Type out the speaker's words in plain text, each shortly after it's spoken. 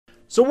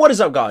So what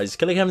is up guys,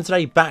 Killerkev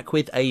today back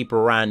with a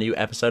brand new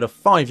episode of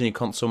 5 new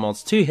console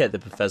mods to hit the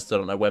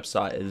Bethesda.net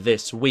website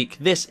this week.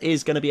 This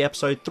is going to be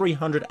episode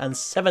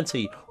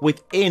 370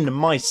 within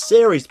my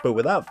series, but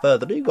without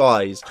further ado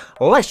guys,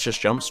 let's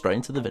just jump straight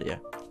into the video.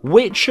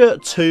 Witcher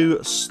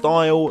 2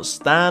 style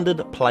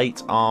standard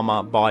plate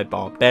armor by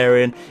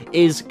Baraban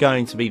is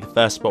going to be the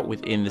first spot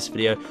within this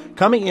video,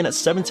 coming in at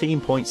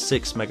 17.6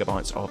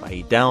 megabytes of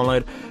a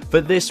download.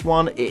 For this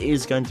one, it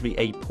is going to be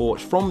a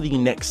port from the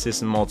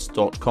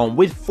nexusmods.com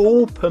with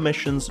full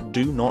permissions,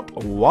 do not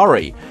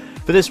worry.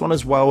 For this one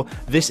as well,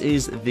 this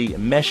is the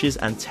meshes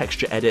and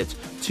texture edit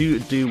to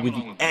do with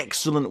the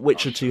excellent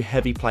Witcher 2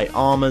 heavy plate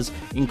armors,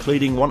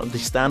 including one of the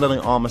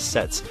standalone armor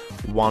sets,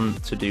 one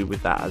to do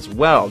with that as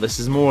well. This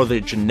is more of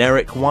the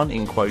generic one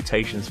in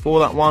quotations for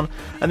that one,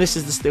 and this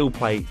is the steel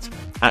plate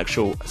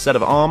actual set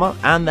of armor,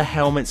 and the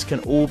helmets can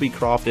all be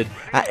crafted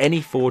at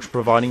any forge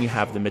providing you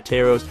have the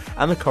materials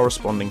and the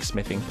corresponding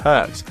smithing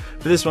perks.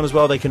 For this one as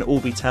well, they can all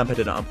be tampered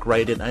and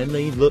upgraded, and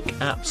they look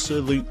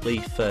absolutely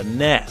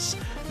finesse.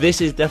 This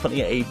is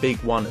definitely a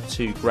big one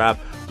to grab.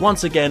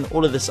 Once again,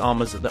 all of this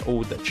armor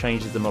that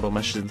changes the model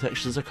meshes and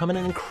textures are coming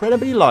in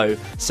incredibly low,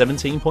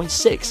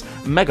 17.6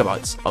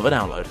 megabytes of a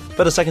download.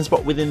 For the second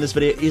spot within this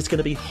video is going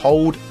to be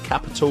hold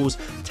capitals,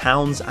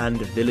 towns and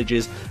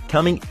villages,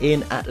 coming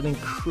in at an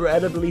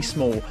incredibly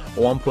small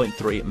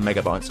 1.3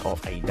 megabytes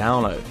of a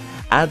download.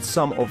 Add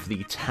some of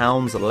the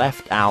towns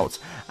left out,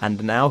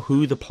 and now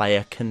who the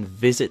player can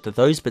visit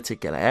those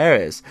particular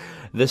areas.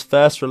 This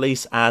first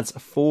release adds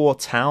 4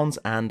 towns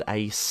and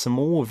a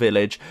small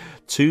village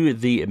to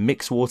the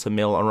Mixwater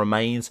Mill and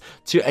remains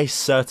to a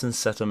certain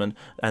settlement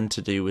and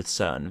to do with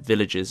certain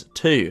villages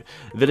too.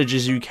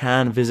 Villages you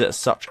can visit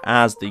such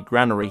as the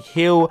Granary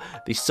Hill,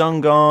 the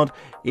Sun Guard,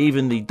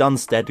 even the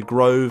Dunstead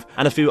Grove,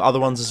 and a few other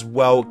ones as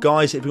well.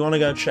 Guys, if you want to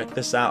go check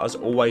this out, as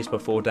always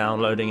before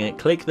downloading it,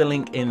 click the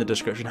link in the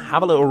description,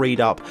 have a little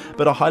read up,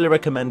 but I highly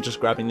recommend just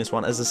grabbing this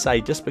one, as I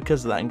say, just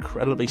because of that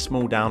incredibly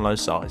small download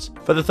size.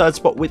 For the third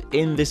spot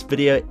within this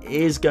video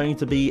is going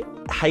to be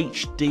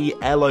HD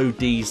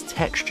LODs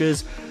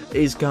textures.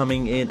 Is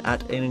coming in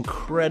at an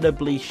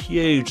incredibly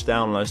huge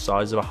download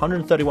size of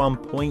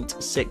 131.6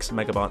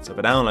 megabytes of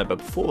a download. But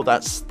before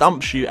that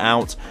stumps you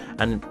out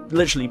and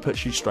literally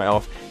puts you straight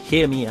off,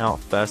 hear me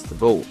out first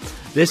of all.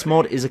 This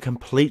mod is a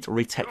complete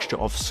retexture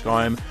of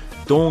Skyrim,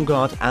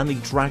 Dawnguard and the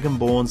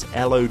Dragonborn's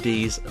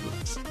LODs.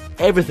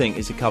 Everything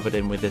is covered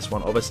in with this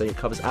one. Obviously, it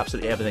covers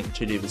absolutely everything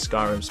to do with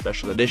Skyrim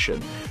Special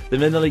Edition. The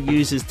vanilla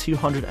uses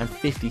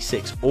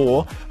 256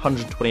 or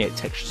 128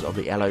 textures of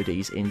the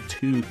LODs in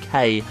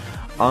 2K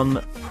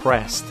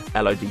unpressed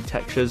LOD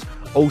textures,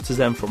 alters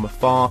them from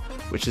afar,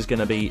 which is going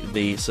to be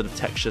the sort of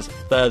textures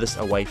furthest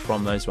away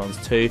from those ones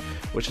too,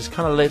 which just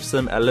kind of lifts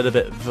them a little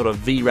bit sort of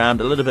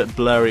V-rammed, a little bit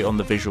blurry on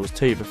the visuals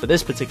too. But for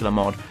this particular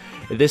mod,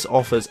 this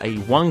offers a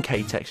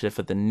 1K texture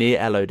for the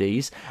near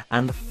LODs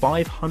and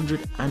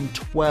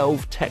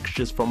 512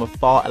 textures from a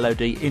far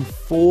LOD in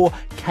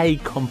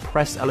 4K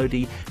compressed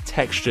LOD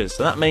textures.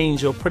 So that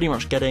means you're pretty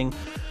much getting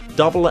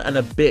double and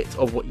a bit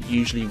of what you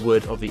usually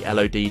would of the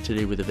LOD to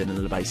do with the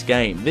vanilla base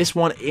game. This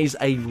one is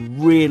a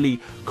really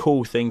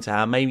cool thing to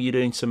have. Maybe you're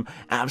doing some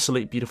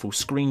absolute beautiful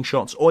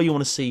screenshots, or you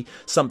want to see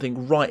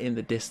something right in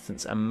the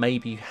distance, and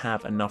maybe you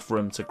have enough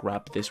room to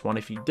grab this one.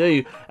 If you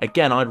do,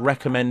 again, I'd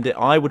recommend it.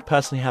 I would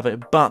personally have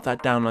it, but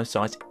that download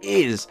size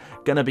is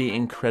going to be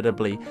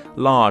incredibly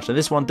large. And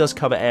this one does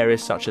cover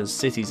areas such as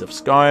cities of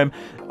Skyrim.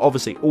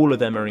 Obviously, all of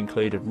them are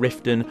included: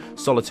 Riften,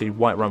 Solitude,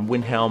 Whiterun,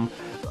 Windhelm.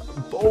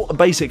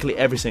 Basically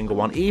every single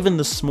one, even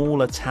the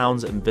smaller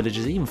towns and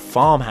villages, even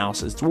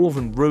farmhouses,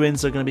 Dwarven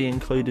Ruins are going to be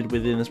included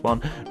within this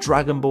one.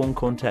 Dragonborn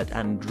content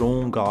and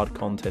Dawnguard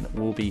content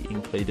will be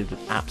included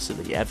with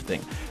absolutely everything.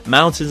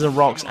 Mountains and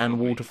rocks and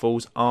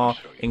waterfalls are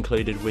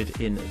included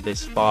within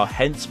this file,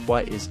 hence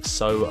why it is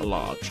so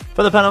large.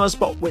 For the penultimate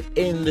spot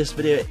within this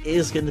video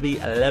is going to be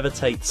a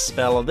Levitate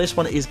spell. This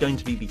one is going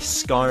to be the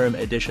Skyrim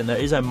edition. There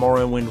is a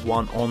Morrowind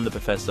one on the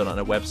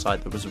Bethesda.net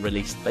website that was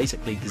released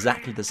basically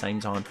exactly the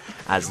same time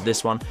as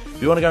this one.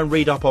 If you want to go and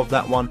read up of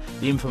that one,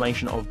 the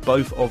information of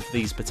both of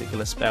these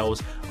particular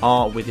spells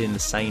are within the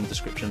same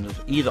description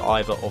of either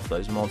of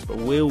those mods, but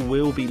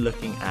we'll be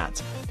looking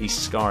at the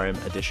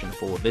Skyrim edition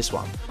for this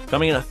one,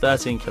 coming in at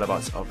 13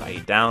 kilobytes of a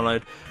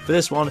download. For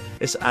this one,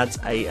 this adds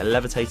a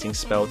levitating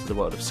spell to the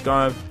world of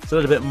Skyrim. It's a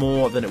little bit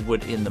more than it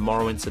would in the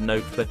Morrowind, so no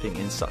clipping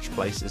in such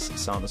places,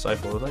 so on and so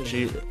forth. It's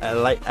actually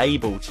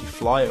able to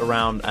fly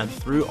around and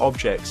through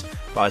objects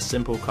by a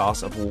simple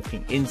cast of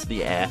walking into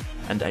the air,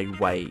 and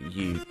away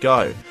you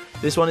go.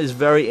 This one is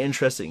very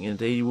interesting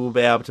indeed. You will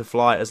be able to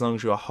fly as long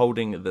as you are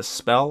holding the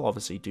spell.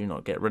 Obviously, do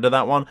not get rid of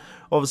that one.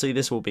 Obviously,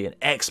 this will be an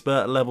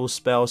expert level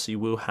spell, so you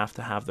will have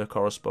to have the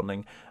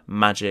corresponding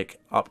magic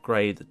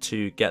upgrade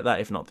to get that,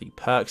 if not the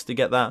perks to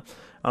get that.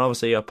 And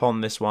obviously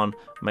upon this one,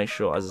 make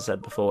sure, as I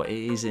said before, it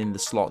is in the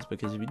slot,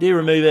 because if you do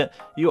remove it,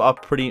 you are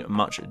pretty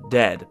much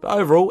dead. But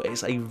overall,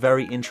 it's a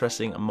very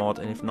interesting mod,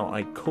 and if not,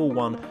 a cool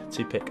one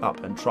to pick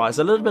up and try. It's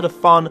a little bit of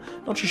fun,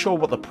 not too sure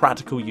what the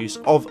practical use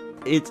of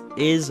it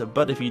is,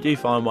 but if you do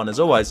find one, as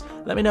always,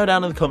 let me know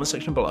down in the comment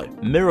section below.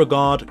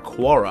 Miragad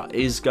Quarra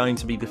is going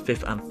to be the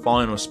 5th and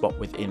final spot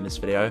within this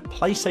video.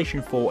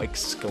 PlayStation 4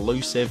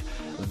 exclusive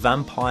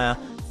vampire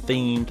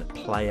themed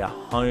player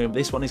home.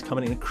 This one is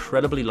coming in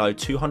incredibly low,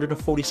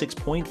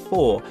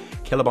 246.4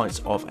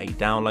 kilobytes of a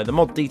download. The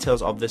mod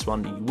details of this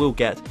one you will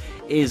get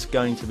is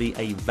going to be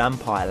a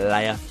vampire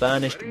lair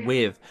furnished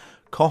with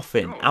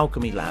coffin,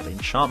 alchemy lab,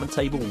 enchantment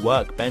table,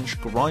 workbench,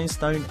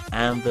 grindstone,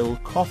 anvil,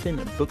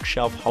 coffin,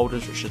 bookshelf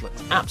holders, which just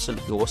looks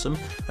absolutely awesome,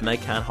 and they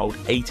can hold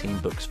 18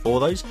 books for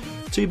those.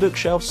 2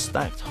 bookshelves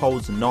stacked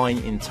holds 9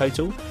 in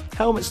total.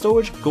 Helmet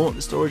storage,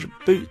 gauntlet storage,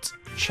 boot,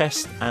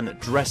 chest, and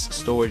dress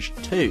storage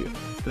 2.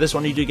 For this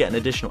one you do get an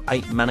additional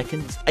 8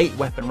 mannequins, 8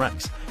 weapon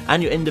racks,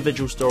 and your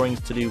individual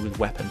storings to do with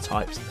weapon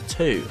types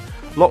 2.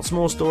 Lots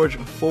more storage,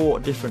 4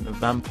 different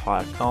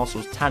vampire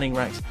castles, tanning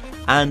racks,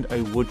 and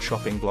a wood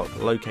chopping block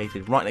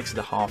located right next to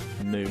the Half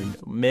Moon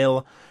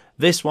Mill.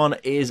 This one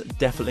is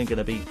definitely going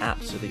to be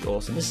absolutely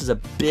awesome. This is a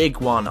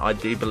big one, I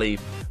do believe,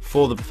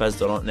 for the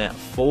Bethesda.net,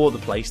 for the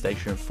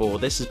PlayStation 4.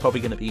 This is probably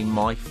going to be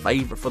my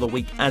favourite for the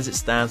week as it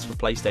stands for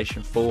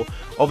PlayStation 4.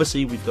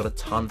 Obviously, we've got a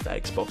ton for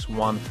Xbox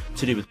One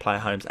to do with player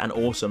homes and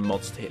awesome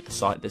mods to hit the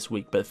site this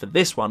week. But for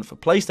this one, for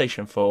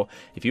PlayStation 4,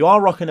 if you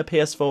are rocking a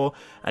PS4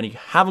 and you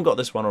haven't got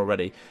this one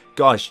already,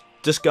 guys,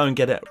 just go and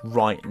get it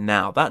right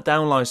now. That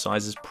download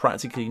size is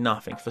practically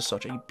nothing for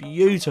such a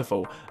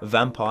beautiful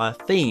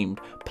vampire-themed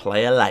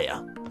player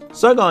layer.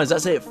 So guys,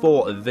 that's it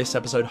for this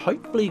episode.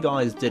 Hopefully you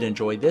guys did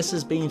enjoy. This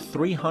has been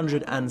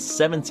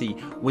 370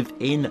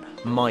 within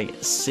my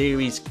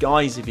series.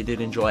 Guys, if you did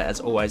enjoy it, as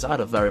always,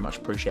 I'd very much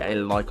appreciate a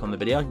like on the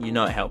video. You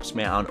know it helps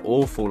me out an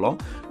awful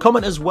lot.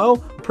 Comment as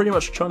well. I'm pretty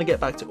much trying to get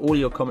back to all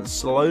your comments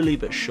slowly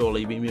but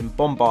surely. We've been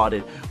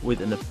bombarded with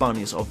an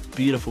abundance of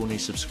beautiful new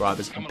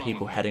subscribers and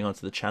people heading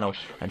onto the channel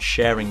and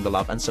sharing the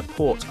love and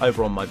support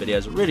over on my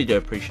videos. I really do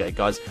appreciate it,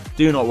 guys.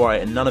 Do not worry,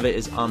 and none of it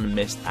is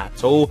unmissed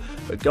at all.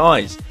 But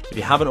guys, if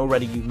you haven't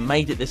already, you've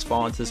made it this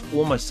far into this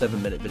almost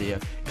 7-minute video,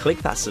 click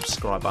that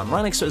subscribe button.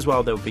 Right next to it as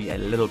well, there will be a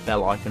little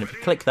bell icon. If you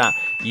click that,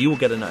 you will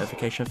get a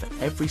notification for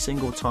every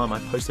single time I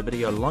post a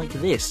video like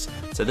this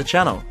to the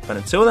channel. But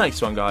until the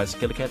next one, guys,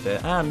 Killerkev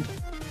here, and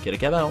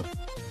Killerkev out.